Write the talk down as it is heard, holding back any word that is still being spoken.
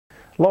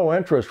Low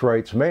interest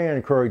rates may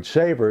encourage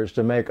savers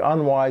to make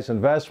unwise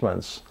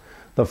investments.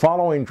 The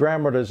following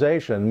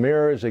dramatization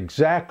mirrors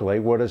exactly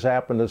what has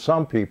happened to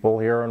some people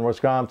here in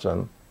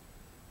Wisconsin.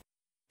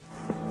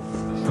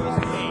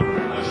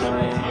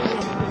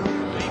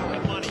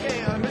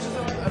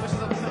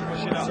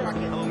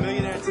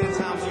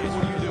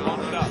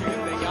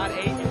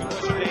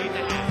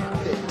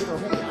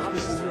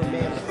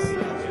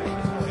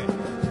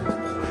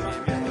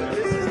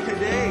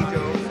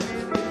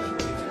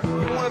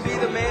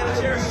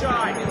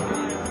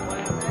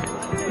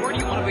 Where do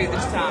you want to be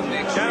this time,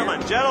 Nick?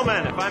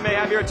 Gentlemen, if I may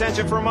have your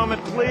attention for a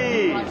moment,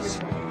 please.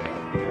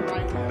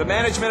 The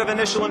management of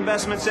Initial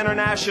Investments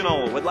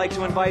International would like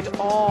to invite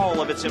all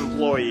of its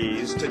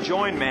employees to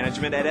join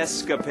management at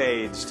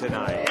Escapades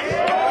tonight.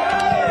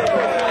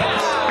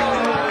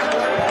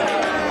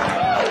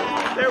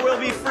 There will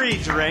be free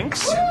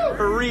drinks,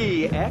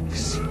 free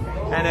X,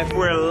 and if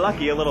we're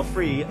lucky, a little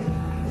free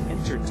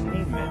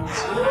entertainment.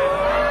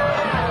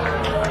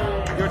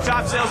 Your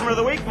top salesman of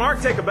the week, Mark,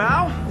 take a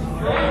bow.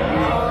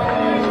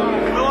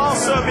 We'll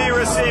also be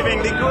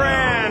receiving the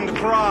grand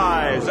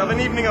prize of an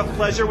evening of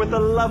pleasure with the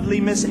lovely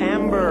Miss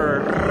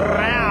Amber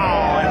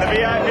in the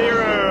VIP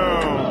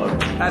room.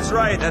 That's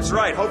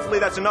right. Hopefully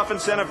that's enough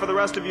incentive for the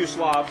rest of you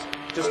slobs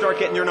to start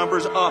getting your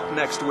numbers up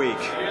next week.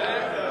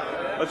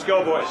 Let's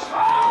go, boys.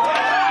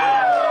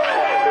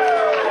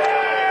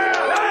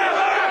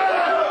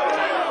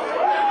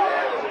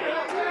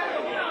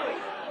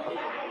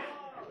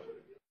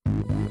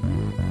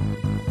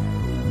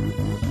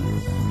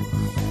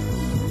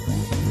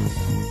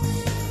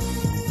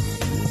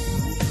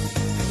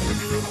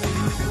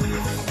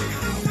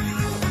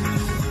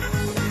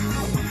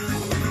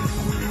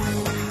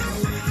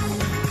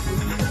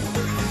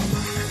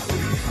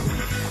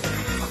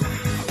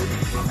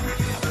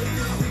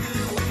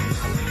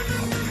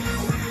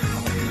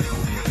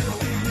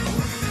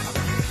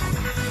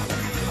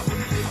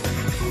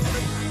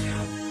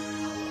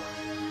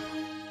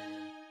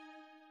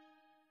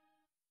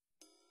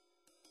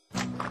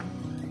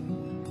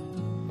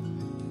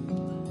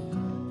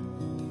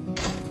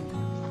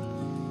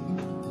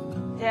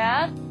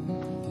 Dad?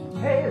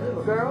 Hey,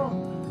 little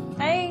girl.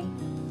 Hey.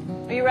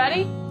 Are you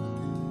ready?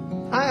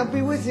 I'll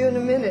be with you in a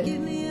minute.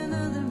 Give me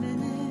another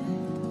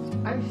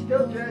minute, I'm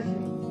still dressing.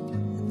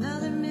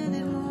 another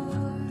minute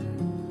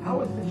more. How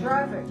was the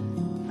traffic?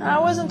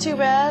 It wasn't too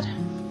bad.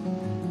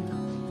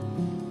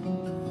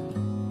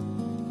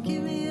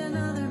 Give me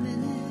another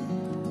minute,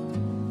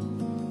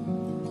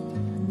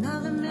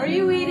 another minute. Are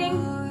you eating?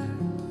 more.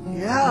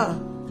 Yeah.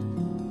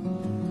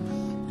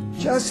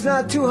 Just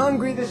not too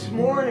hungry this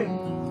morning.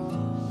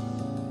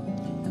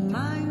 The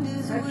mind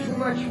is Had too willing,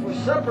 much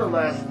for supper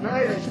last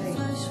night, I think.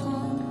 flesh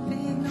won't be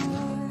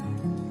ignored.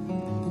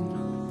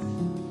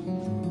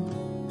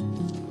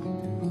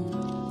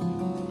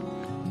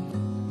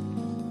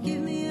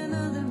 Give me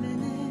another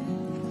minute,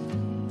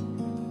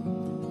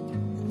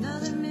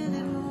 another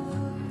minute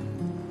more.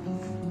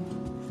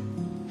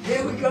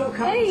 Here we go, comes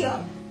Hey.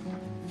 up.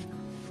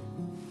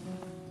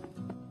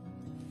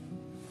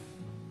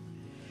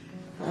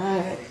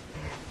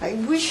 I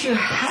wish you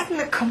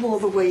hadn't come all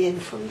the way in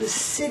from the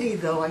city,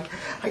 though.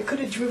 I could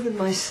have driven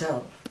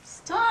myself.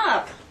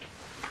 Stop.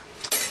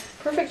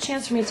 Perfect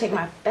chance for me to take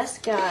my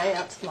best guy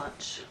out to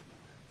lunch.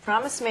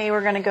 Promise me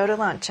we're going to go to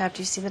lunch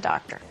after you see the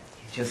doctor.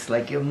 Just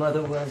like your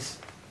mother was.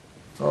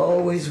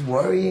 Always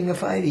worrying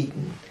if I'd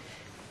eaten.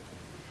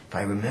 If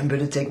I remember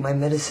to take my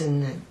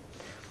medicine.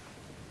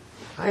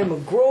 I'm a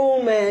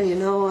grown man, you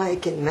know. I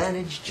can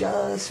manage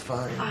just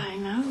fine. I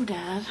know,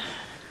 Dad.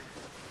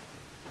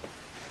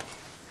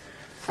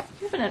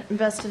 You haven't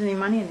invested any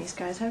money in these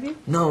guys, have you?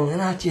 No,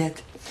 not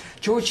yet.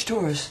 George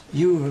Torres,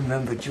 you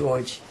remember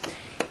George.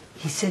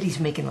 He said he's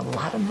making a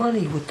lot of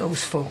money with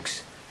those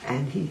folks.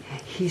 And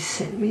he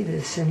sent me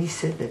this, and he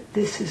said that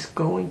this is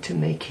going to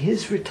make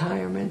his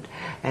retirement,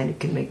 and it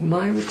can make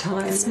my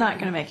retirement. It's not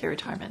going to make your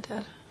retirement,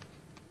 Dad.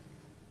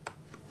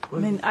 I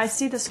mean, I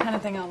see this kind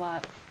of thing a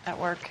lot at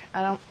work.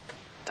 I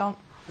don't.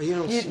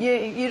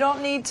 You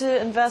don't need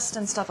to invest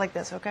in stuff like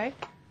this, okay?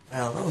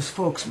 Well, those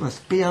folks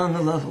must be on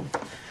the level.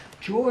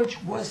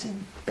 George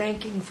wasn't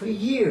banking for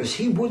years.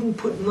 He wouldn't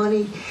put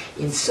money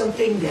in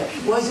something that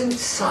wasn't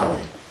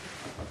solid.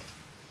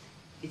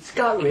 It's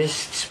got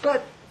risks,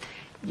 but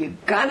you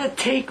gotta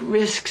take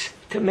risks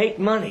to make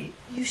money.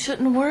 You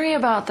shouldn't worry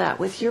about that.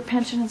 With your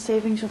pension and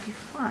savings, you'll be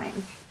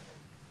fine.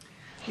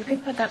 You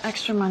can put that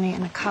extra money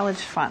in a college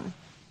fund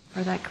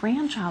for that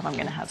grandchild I'm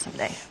going to have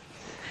someday.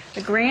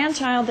 The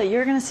grandchild that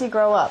you're going to see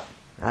grow up.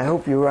 I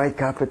hope you're right,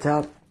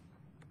 Coppertop.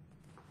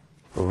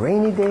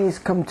 Rainy days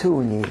come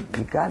too, and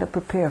you gotta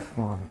prepare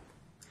for them.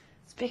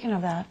 Speaking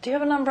of that, do you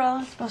have an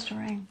umbrella? It's supposed to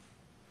rain.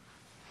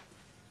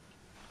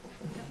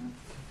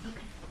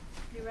 Okay.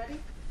 You ready?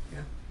 Yeah.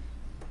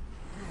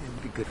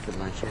 It'd be good for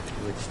lunch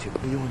afterwards, too.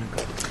 Where do you want to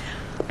go?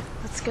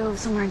 Let's go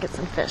somewhere and get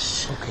some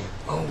fish. Okay.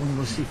 Oh, we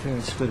will see fair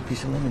and split a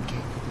piece of lemon cake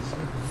for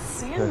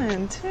dessert.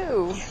 Salmon,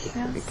 too.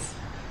 Yeah. Yes.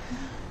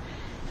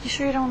 You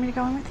sure you don't want me to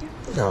go in with you?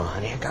 No,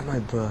 honey, I got my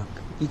book.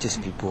 You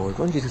just be bored.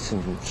 Why don't you do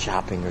some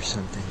shopping or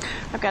something?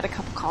 I've got a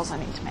couple calls I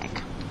need to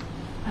make.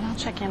 And I'll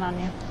check in on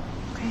you,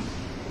 okay?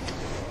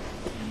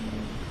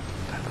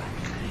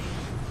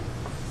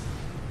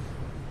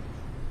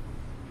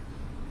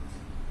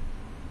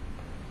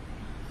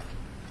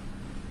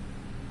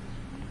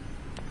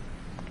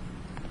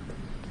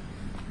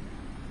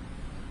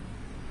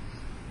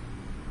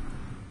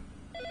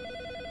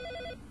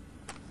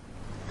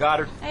 Got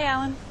her. Hey,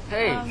 Alan.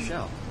 Hey,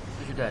 Michelle.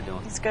 How's your dad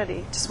doing? He's good.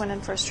 He just went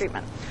in for his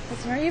treatment.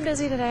 Listen, are you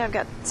busy today? I've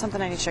got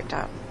something I need checked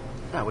out.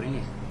 No, what do you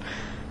need?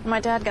 My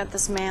dad got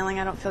this mailing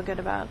I don't feel good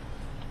about.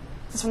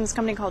 It's from this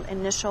company called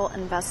Initial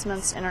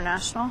Investments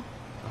International.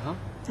 Uh-huh.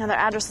 Now, their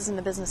address is in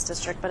the business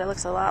district, but it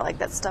looks a lot like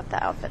that stuff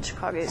the outfit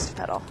Chicago used to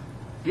peddle.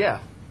 Yeah.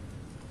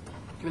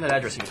 Give me that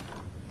address again.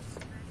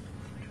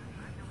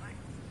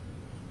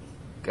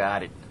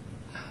 Got it.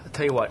 I'll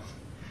tell you what.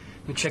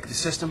 Let me check the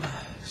system,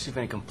 see if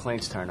any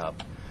complaints turn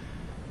up.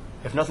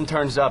 If nothing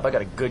turns up, I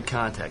got a good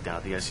contact down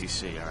at the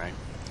SEC, all right?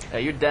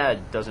 Hey, your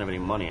dad doesn't have any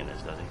money in this,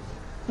 does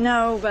he?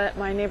 No, but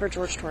my neighbor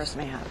George Torres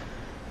may have.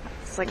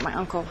 It's like my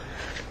uncle.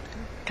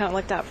 Kind of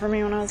looked out for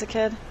me when I was a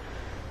kid.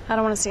 I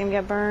don't want to see him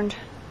get burned.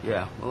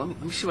 Yeah, well,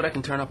 let me see what I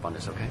can turn up on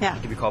this, okay? Yeah.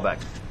 I'll give you a call back.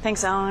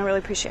 Thanks, Alan. I really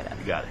appreciate it.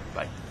 You got it.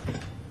 Bye.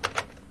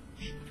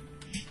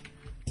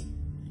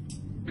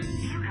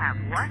 You have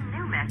one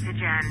new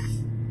message and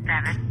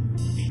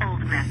 7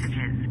 old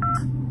messages.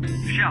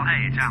 Michelle,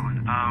 hey, it's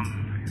Alan.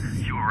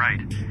 You were right.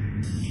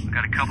 We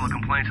got a couple of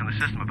complaints on the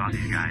system about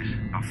these guys.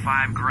 About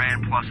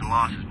 $5,000 plus in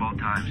losses both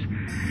times.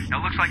 Now,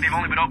 it looks like they've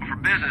only been open for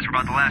business for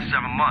about the last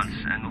 7 months,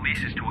 and the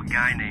lease is to a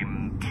guy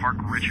named Park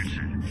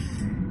Richardson.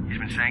 He's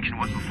been sanctioned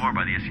once before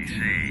by the SEC,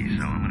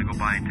 so I'm going to go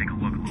by and take a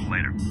look a little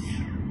later.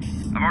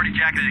 I've already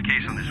jacketed a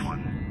case on this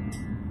one.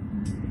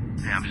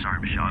 Yeah, I'm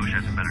sorry, Michelle. I wish I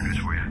had some better news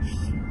for you.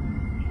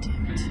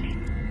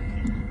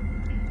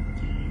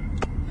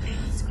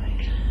 That's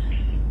great.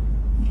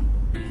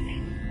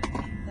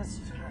 That's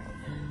just great.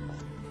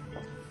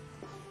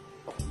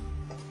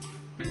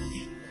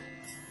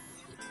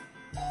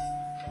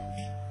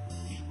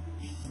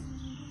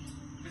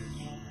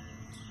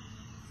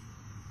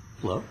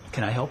 Hello,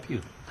 can I help you?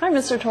 Hi,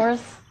 Mr.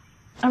 Torres.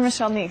 I'm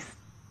Michelle Neath.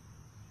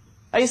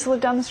 I used to live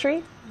down the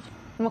street.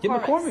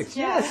 McCormick's.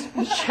 Yes,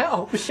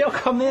 Michelle. Michelle,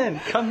 come in.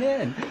 Come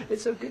in.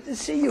 It's so good to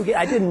see you again.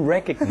 I didn't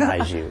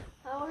recognize you.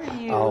 How are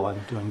you? Oh,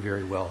 I'm doing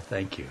very well,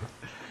 thank you.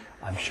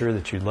 I'm sure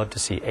that you'd love to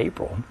see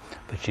April,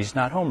 but she's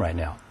not home right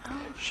now.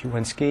 She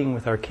went skiing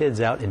with our kids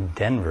out in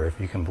Denver, if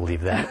you can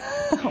believe that.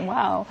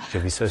 Wow.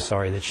 She'll be so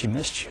sorry that she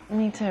missed you.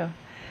 Me too.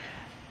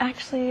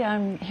 Actually,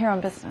 I'm here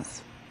on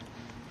business.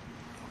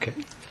 Okay,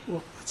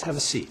 well, let's have a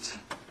seat.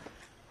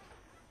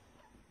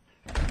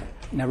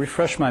 Now,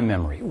 refresh my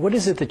memory. What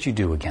is it that you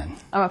do again?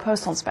 I'm a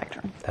postal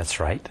inspector. That's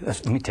right.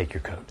 Let me take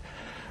your coat.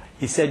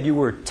 He said you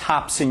were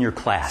tops in your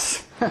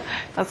class.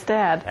 That's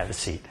Dad. Have a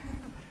seat.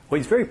 Well,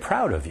 he's very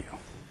proud of you.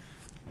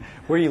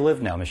 Where do you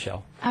live now,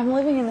 Michelle? I'm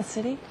living in the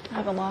city. I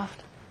have a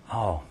loft.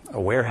 Oh,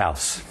 a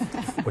warehouse.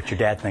 What's your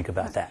dad think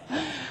about that?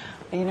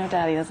 You know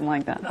Daddy doesn't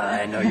like that.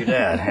 I know your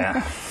dad,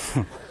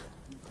 yeah.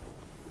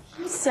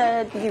 He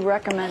said you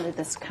recommended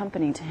this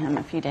company to him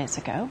a few days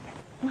ago.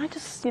 And I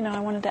just, I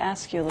wanted to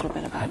ask you a little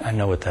bit about it. I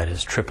know what that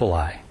is. Triple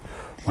I.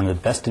 One of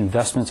the best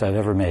investments I've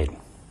ever made.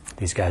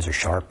 These guys are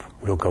sharp,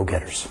 real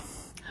go-getters.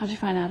 How'd you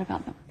find out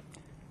about them?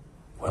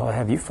 Well, I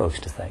have you folks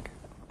to thank.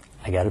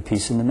 I got a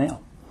piece in the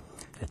mail.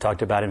 They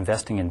talked about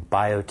investing in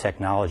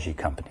biotechnology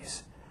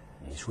companies.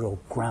 These real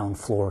ground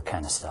floor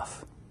kind of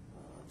stuff.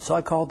 So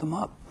I called them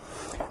up.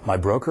 My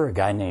broker, a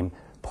guy named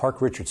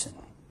Park Richardson,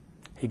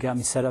 he got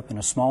me set up in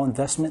a small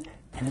investment,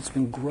 and it's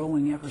been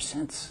growing ever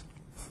since.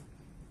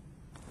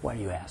 Why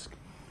do you ask?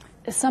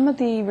 Some of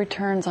the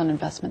returns on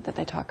investment that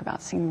they talk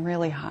about seem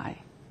really high.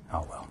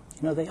 Oh,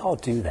 well, they all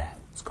do that.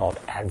 It's called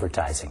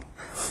advertising.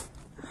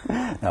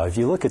 Now, if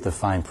you look at the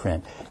fine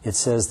print, it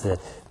says that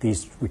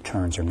these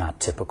returns are not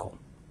typical.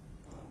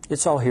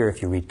 It's all here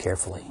if you read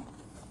carefully.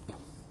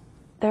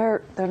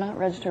 They're not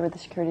registered with the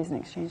Securities and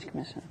Exchange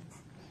Commission.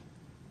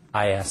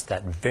 I asked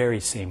that very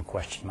same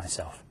question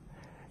myself.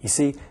 You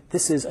see,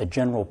 this is a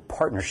general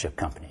partnership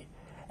company,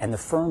 and the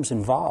firms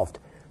involved,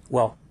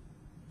 well,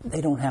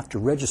 they don't have to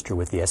register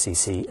with the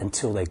SEC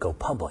until they go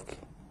public.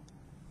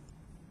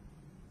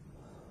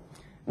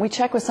 We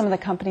checked with some of the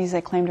companies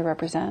they claim to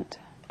represent,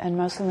 and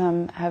most of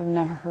them have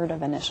never heard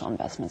of Initial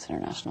Investments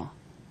International.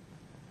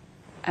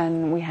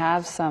 And we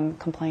have some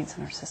complaints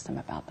in our system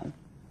about them.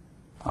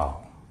 Oh.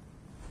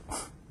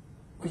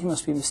 Well, you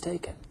must be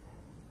mistaken.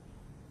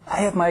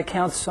 I have my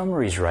account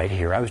summaries right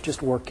here. I was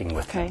just working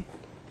with them.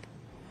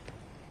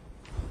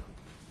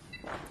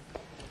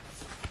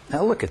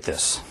 Now look at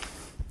this.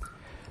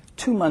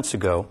 2 months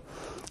ago,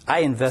 I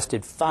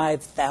invested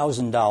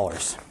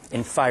 $5,000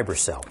 in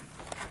FiberCell.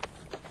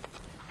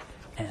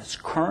 And it's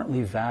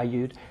currently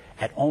valued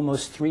at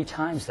almost 3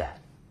 times that.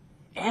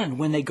 And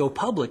when they go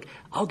public,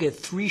 I'll get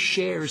 3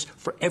 shares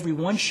for every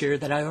 1 share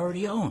that I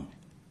already own.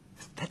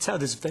 That's how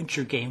this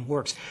venture game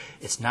works.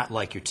 It's not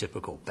like your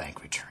typical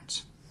bank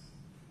returns.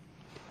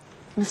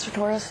 Mr.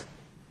 Torres,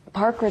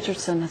 Park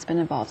Richardson has been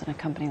involved in a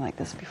company like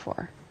this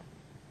before.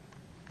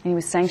 He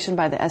was sanctioned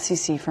by the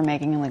SEC for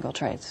making illegal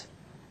trades.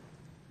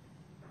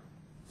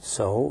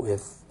 So,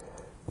 if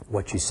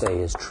what you say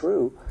is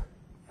true,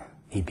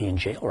 he'd be in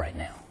jail right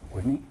now,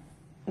 wouldn't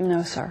he?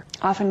 No, sir.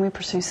 Often we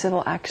pursue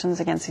civil actions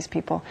against these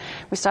people.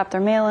 We stop their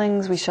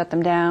mailings, we shut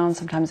them down,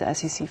 sometimes the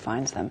SEC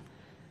fines them.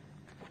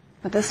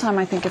 But this time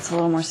I think it's a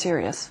little more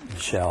serious.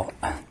 Michelle,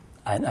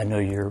 I know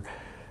you're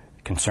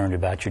concerned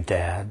about your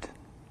dad.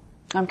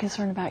 I'm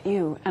concerned about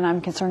you, and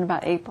I'm concerned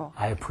about April.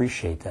 I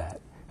appreciate that.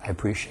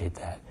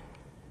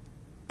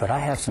 But I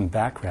have some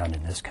background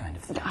in this kind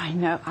of thing.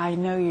 I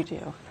know you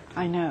do.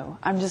 I know.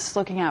 I'm just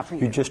looking out for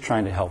you. You're just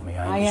trying to help me.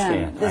 I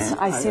understand.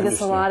 I see this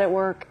a lot at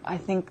work. I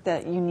think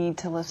that you need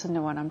to listen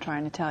to what I'm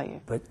trying to tell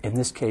you. But in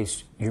this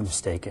case, you're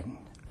mistaken.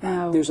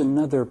 No. There's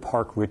another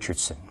Park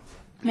Richardson.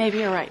 Maybe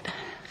you're right.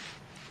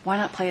 Why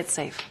not play it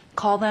safe?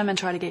 Call them and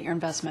try to get your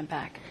investment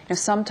back.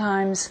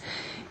 Sometimes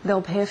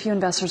they'll pay a few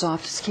investors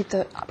off just to keep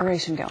the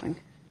operation going.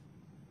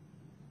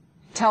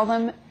 Tell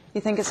them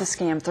you think it's a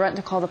scam. Threaten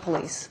to call the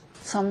police.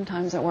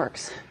 Sometimes it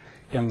works.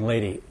 Young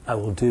lady, I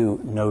will do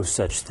no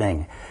such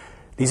thing.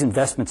 These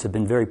investments have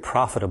been very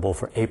profitable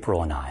for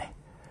April and I.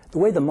 The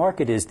way the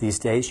market is these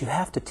days, you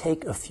have to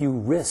take a few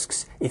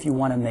risks if you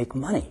want to make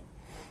money.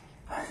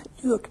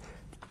 Look,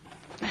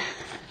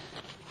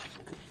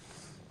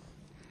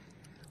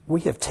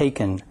 we have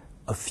taken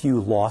a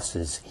few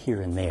losses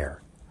here and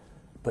there,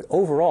 but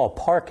overall,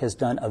 Park has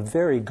done a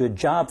very good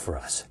job for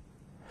us.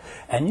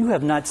 And you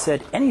have not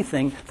said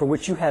anything for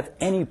which you have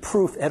any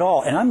proof at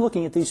all. And I'm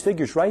looking at these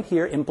figures right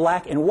here in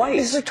black and white.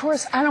 Mr.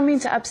 Torres, I don't mean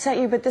to upset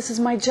you, but this is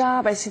my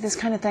job. I see this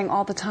kind of thing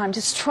all the time.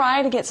 Just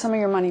try to get some of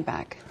your money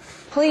back.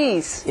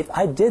 Please. If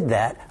I did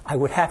that, I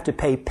would have to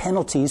pay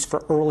penalties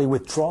for early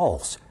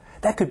withdrawals.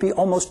 That could be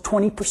almost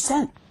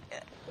 20%.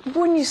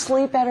 Wouldn't you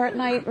sleep better at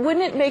night?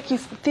 Wouldn't it make you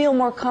feel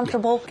more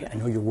comfortable? I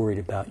know you're worried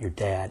about your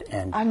dad,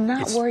 and I'm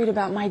not worried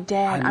about my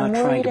dad. I'm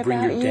not worried trying to bring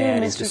about your dad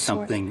you, into Mr.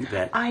 something Torres.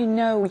 that I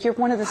know. You're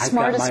one of the I've got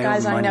smartest my own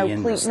guys I know. money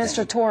in Please, this Mr.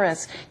 thing.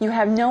 Torres, you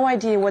have no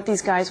idea what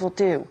these guys will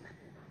do.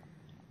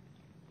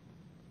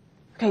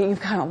 Okay, you've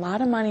got a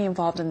lot of money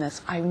involved in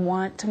this. I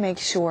want to make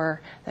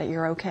sure that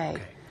you're okay.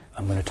 Okay.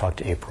 I'm going to talk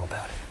to April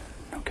about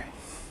it. Okay.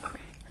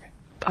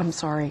 I'm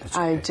sorry. That's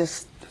okay.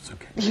 That's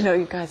okay.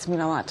 You guys mean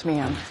a lot to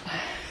me.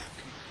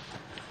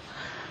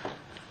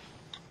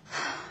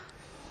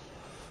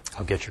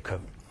 I'll get your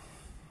coat.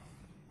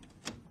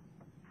 Supply,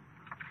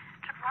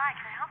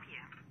 can I help you?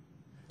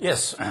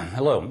 Yes.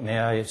 Hello. May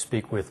I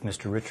speak with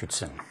Mr.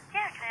 Richardson?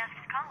 Yeah, can I ask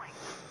who's calling?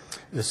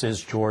 This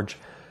is George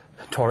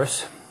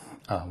Torres,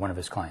 one of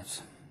his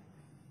clients.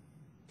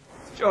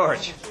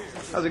 George,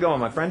 how's it going,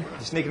 my friend?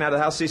 You sneaking out of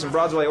the house, see some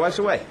broads while your wife's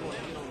away?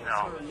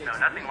 No,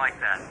 nothing like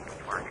that.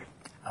 Mark.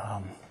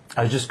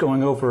 I was just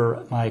going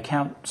over my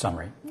account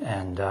summary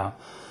and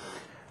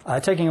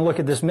taking a look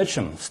at this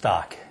Mitchum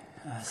stock.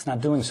 It's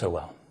not doing so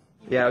well.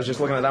 Yeah, I was just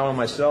looking at that one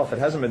myself. It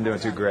hasn't been doing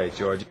too great,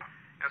 George.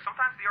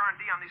 Sometimes the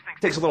R&D on these things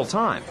Takes a little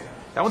time.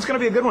 That one's going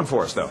to be a good one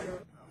for us, though.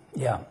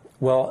 Yeah.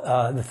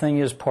 Well, the thing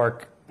is,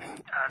 Park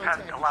has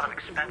had a lot of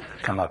expenses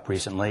come up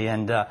recently,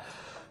 and I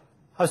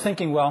was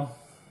thinking, well,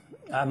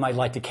 I might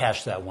like to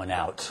cash that one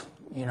out.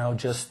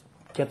 Just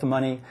get the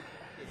money.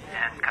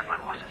 and cut my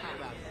losses.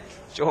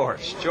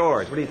 George,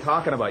 what are you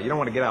talking about? You don't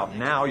want to get out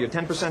now. You're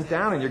 10%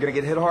 down, and you're going to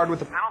get hit hard with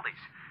the Penalties.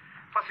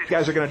 Plus, These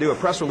guys are going to do a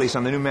press release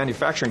on the new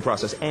manufacturing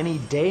process any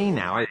day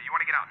now. You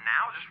want to get out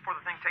now, just before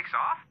the thing takes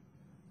off?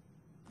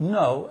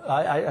 No,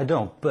 I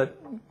don't. But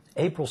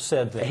April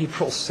said that.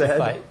 April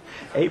said?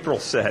 April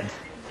said.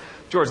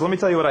 George, let me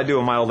tell you what I do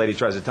when my old lady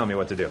tries to tell me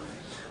what to do.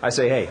 I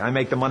say, hey, I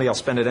make the money, I'll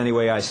spend it any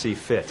way I see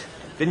fit.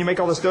 Didn't you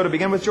make all this dough to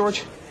begin with,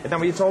 George? Isn't that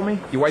what you told me?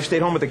 Your wife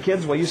stayed home with the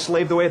kids while you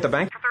slaved away at the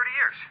bank? For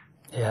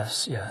 30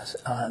 years. Yes.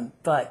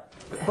 But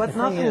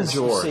nothing, is,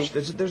 George.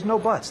 see, There's no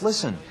buts.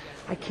 Listen,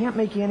 I can't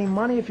make you any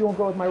money if you won't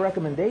go with my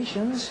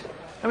recommendations.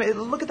 I mean,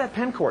 look at that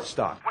Pencourt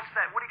stock. What's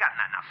that? What do you got in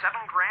that now?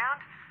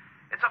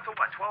 $7,000? It's up to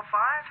what, 12.5?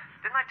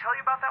 Didn't I tell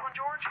you about that one,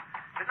 George?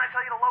 Didn't I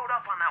tell you to load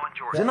up on that one,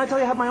 George? Didn't I tell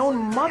you I have my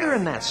own mother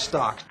in that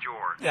stock?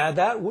 George. Yeah,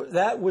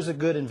 that was a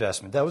good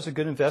investment. That was a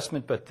good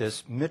investment, but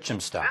this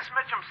Mitchum stock. This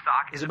Mitchum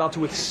stock Is about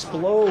to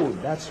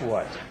explode, that's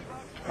what.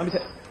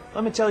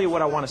 Let me tell you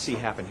what I want to see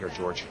happen here,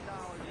 George.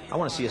 I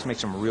want to see us make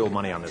some real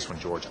money on this one,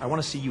 George. I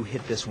want to see you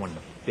hit this one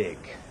big,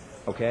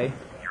 okay?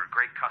 You're a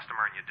great customer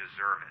and you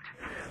deserve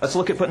it. Let's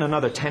look at putting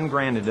another 10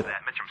 grand into that.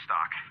 That Mitchum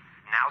stock.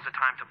 Now's the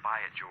time to buy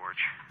it, George.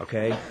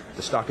 Okay?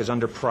 The stock is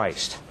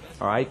underpriced.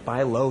 All right?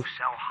 Buy low.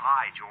 Sell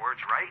high, George,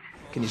 right?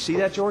 Can you see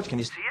that, George? Can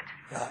you See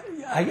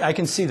it? I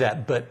can see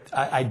that, but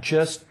I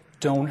just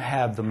don't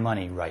have the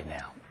money right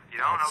now. You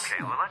don't?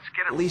 Okay, well, let's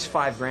get at least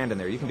 5 grand in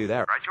there? You can do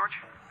that. Right, George?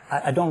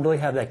 I don't really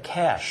have that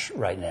cash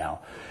right now.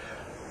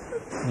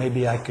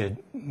 Maybe I could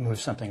move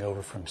something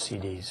over from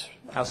CDs.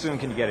 How soon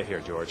can you get it here,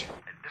 George?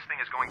 This thing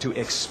is going To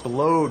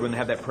explode when they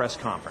have that press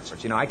conference.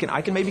 You know, I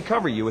can maybe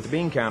cover you with the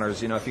bean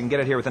counters, you know, if you can get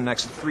it here within the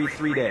next three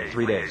days.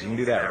 3 days. You can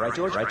do that, right,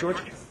 George? Right, George?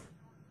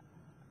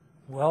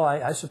 Well,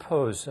 I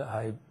suppose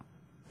Let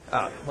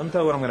me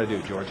tell you what I'm going to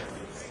do, George.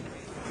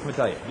 let me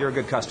tell you, you're a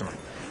good customer.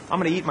 I'm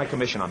going to eat my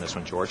commission on this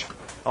one, George.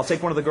 I'll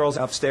take one of the girls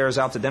upstairs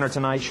out to dinner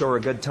tonight, show her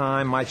a good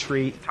time, my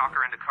treat. Talk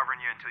her into covering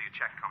you until your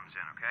check comes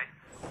in, okay?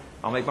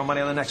 I'll make my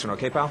money on the next one,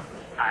 okay, pal?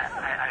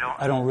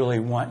 I don't really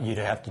want you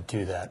to have to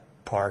do that,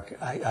 Park.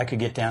 I could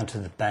get down to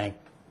the bank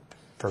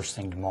first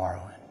thing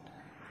tomorrow.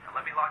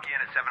 Let me lock you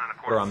in at 7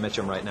 1/4. We're on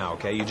Mitchum right now,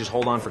 okay? You just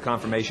hold on for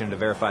confirmation to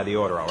verify the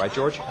order, all right,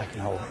 George? I can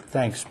hold it.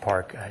 Thanks,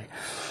 Park.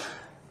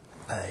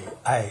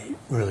 I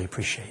really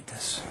appreciate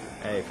this.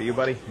 Hey, for you,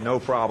 buddy, no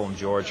problem,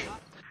 George.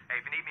 Hey,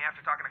 if you need me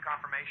after talking to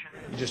confirmation...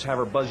 You just have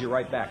her buzz you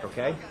right back,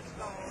 okay?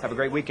 Have a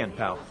great weekend,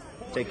 pal.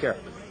 Take care.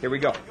 Here we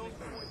go.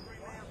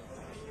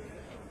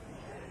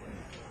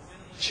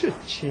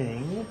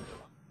 Cha-ching.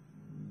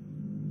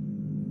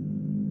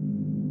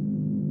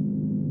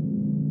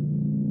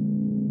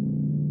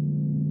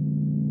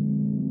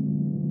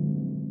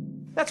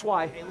 That's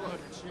why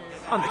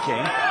I'm the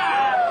king.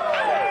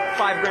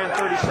 5 grand,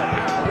 30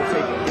 seconds. We'll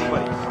take it,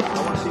 anybody.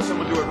 I want to see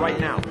someone do it right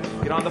now.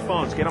 Get on the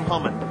phones. Get them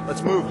humming.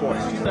 Let's move, boys.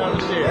 $2 a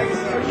share.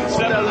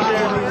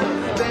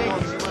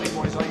 Money,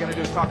 boys. All you got to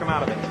do is talk them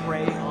out of it.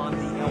 Prey on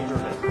the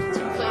elderly.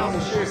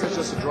 $2,000 shares is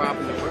just a drop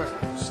in the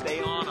bucket.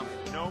 Stay on them.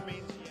 No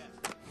means yes.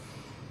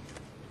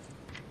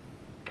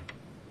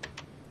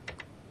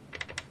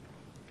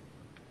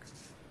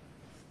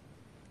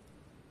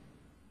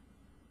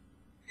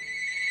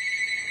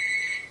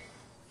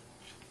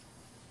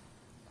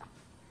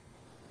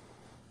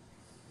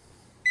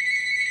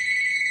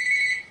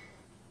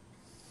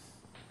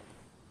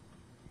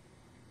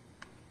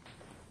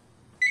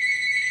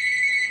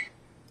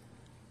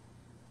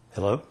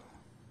 Hello?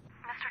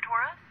 Mr.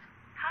 Torres?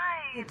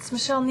 Hi. It's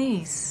Michelle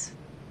Neese.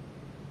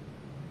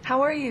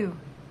 How are you?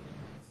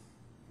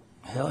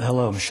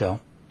 Hello, Michelle.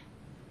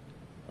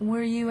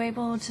 Were you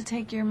able to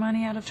take your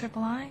money out of III?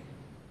 I'm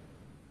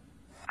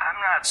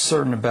not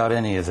Certain about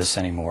any of this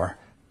anymore.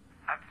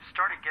 I've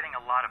started getting a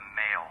lot of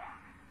mail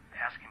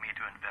asking me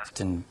to invest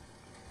In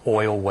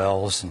oil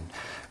wells and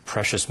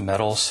precious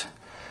metals.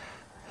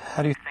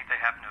 How do you I think they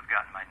happen to have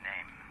gotten my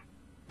name.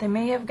 They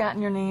may have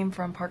gotten your name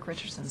from Park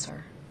Richardson,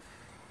 sir.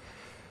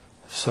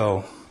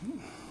 So,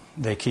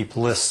 they keep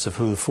lists of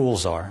who the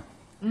fools are.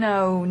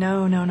 No.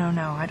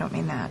 I don't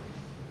mean that.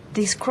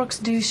 These crooks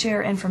do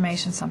share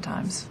information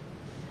sometimes.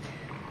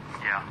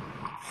 Yeah.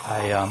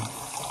 I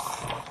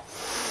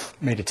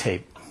made a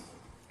tape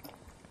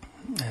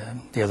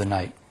the other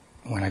night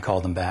when I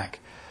called them back.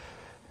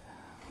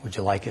 Would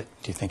you like it?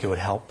 Do you think it would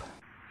help?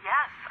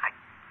 Yes,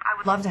 I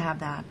would Love to have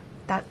that.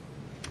 That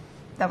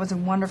was a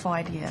wonderful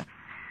idea.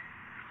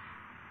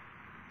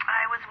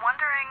 I was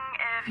wondering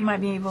if You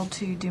might be able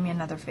to do me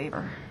another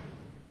favor.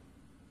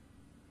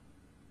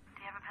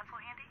 Do you have a pencil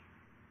handy?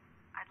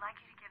 I'd like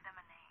you to give them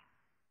a name.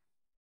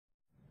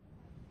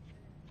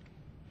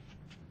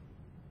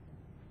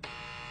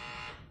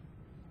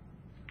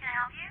 Can I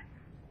help you?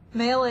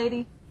 Mail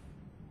lady.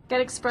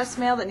 Get express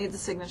mail that needs a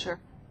signature.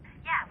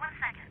 Yeah, 1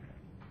 second.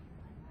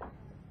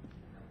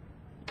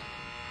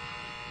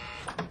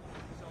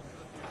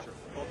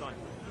 Hold on.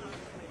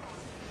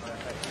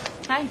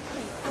 Hi.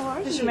 How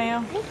are Here's you? your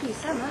mail. Thank you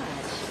so much.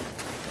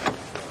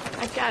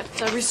 I've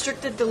got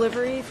restricted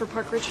delivery for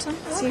Park Richardson.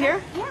 See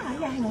here? Yeah,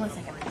 hang on 1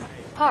 second.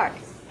 Park.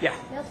 Yeah.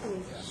 Mail,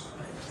 please.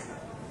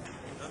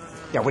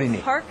 Yeah, what do you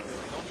need? Park?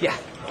 Yeah.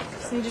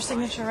 Just need your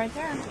signature right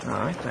there. All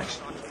right,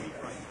 thanks.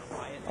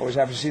 Always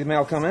happy to see the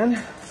mail come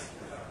in.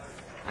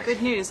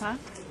 Good news, huh?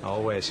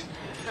 Always.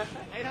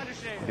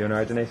 You doing all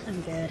right, Denise?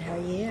 I'm good. How are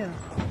you?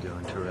 I'm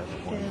doing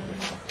terrific.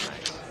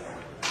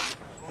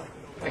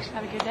 Good.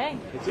 Have a good day.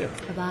 You too.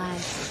 Bye-bye.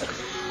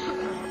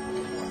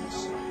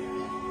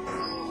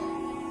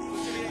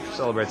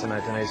 Celebrate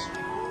tonight, Denise.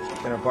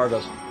 Dinner at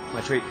Pargo's.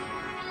 My treat.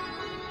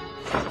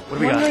 What do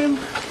we One got? room,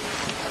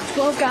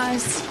 12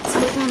 guys,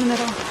 split in the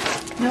middle.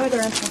 No other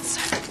entrance.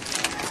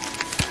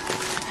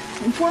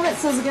 Informant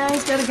says the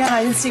guy's got a gun.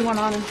 I didn't see one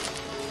on him.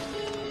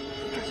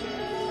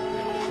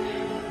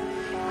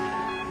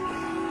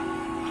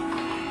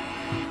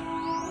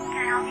 Can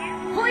I help you?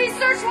 Police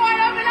search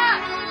warrant, open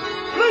up!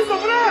 Please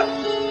open up!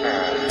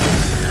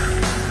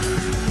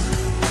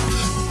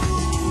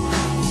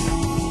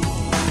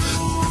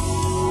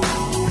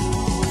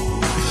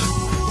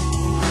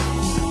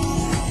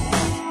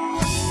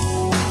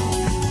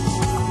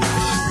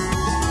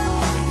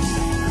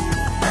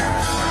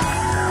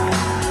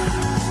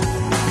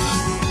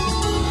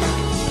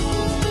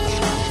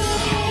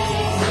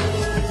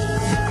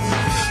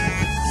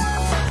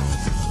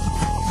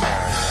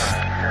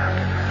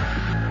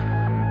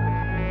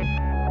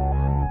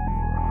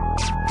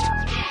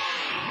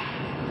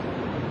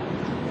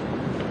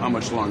 How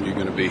much longer are you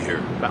going to be here?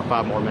 About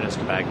 5 more minutes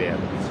to Baghdad.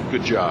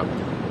 Good job.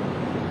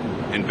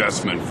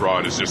 Investment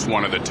fraud is just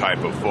one of the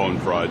type of phone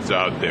frauds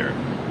out there.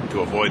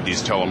 To avoid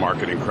these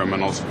telemarketing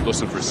criminals,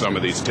 listen for some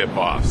of these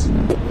tip-offs.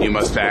 You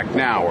must act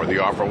now or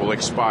the offer will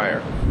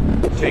expire.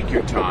 Take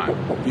your time.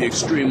 Be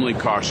extremely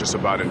cautious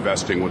about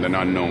investing with an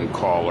unknown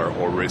caller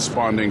or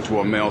responding to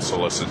a mail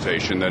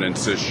solicitation that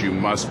insists you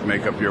must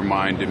make up your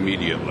mind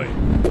immediately.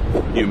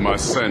 You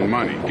must send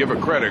money, give a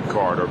credit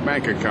card or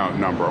bank account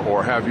number,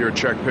 or have your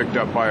check picked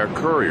up by a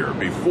courier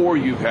before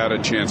you've had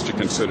a chance to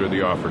consider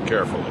the offer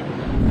carefully.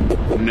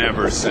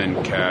 Never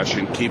send cash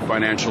and keep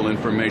financial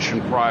information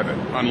private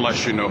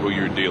unless you know who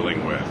you're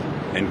dealing with.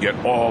 And get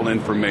all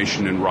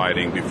information in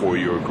writing before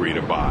you agree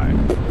to buy.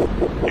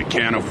 You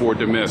can't afford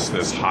to miss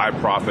this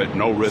high-profit,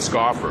 no-risk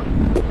offer.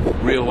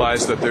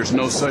 Realize that there's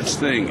no such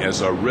thing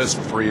as a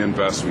risk-free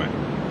investment.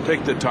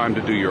 Take the time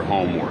to do your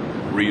homework.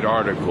 Read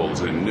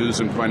articles in news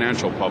and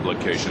financial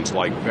publications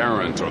like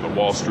Barron's or the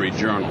Wall Street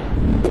Journal.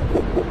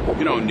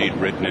 You don't need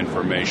written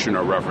information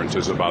or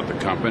references about the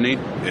company.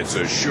 It's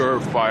a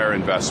surefire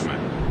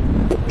investment.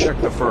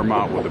 Check the firm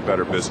out with the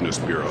Better Business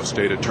Bureau,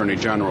 State Attorney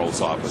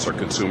General's Office, or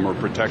Consumer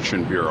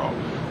Protection Bureau.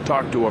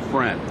 Talk to a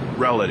friend,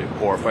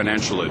 relative, or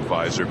financial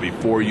advisor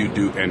before you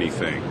do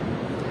anything.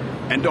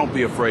 And don't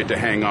be afraid to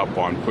hang up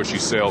on pushy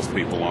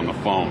salespeople on the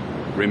phone.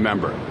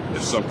 Remember,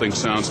 if something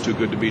sounds too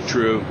good to be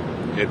true,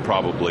 it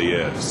probably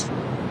is.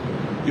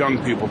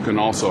 Young people can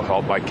also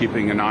help by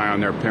keeping an eye on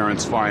their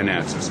parents'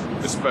 finances,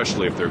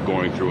 especially if they're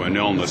going through an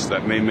illness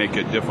that may make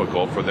it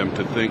difficult for them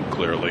to think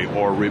clearly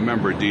or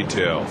remember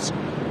details.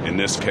 In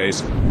this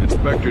case,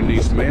 Inspector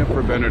Neese may have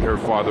prevented her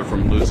father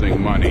from losing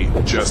money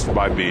just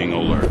by being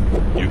alert.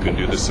 You can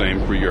do the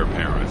same for your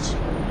parents.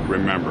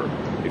 Remember,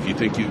 if you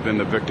think you've been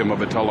the victim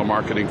of a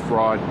telemarketing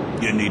fraud,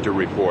 you need to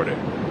report it.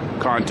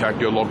 Contact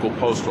your local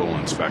postal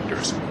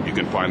inspectors. You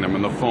can find them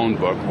in the phone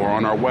book or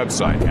on our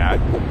website at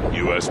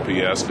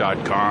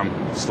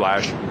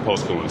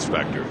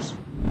usps.com/postalinspectors.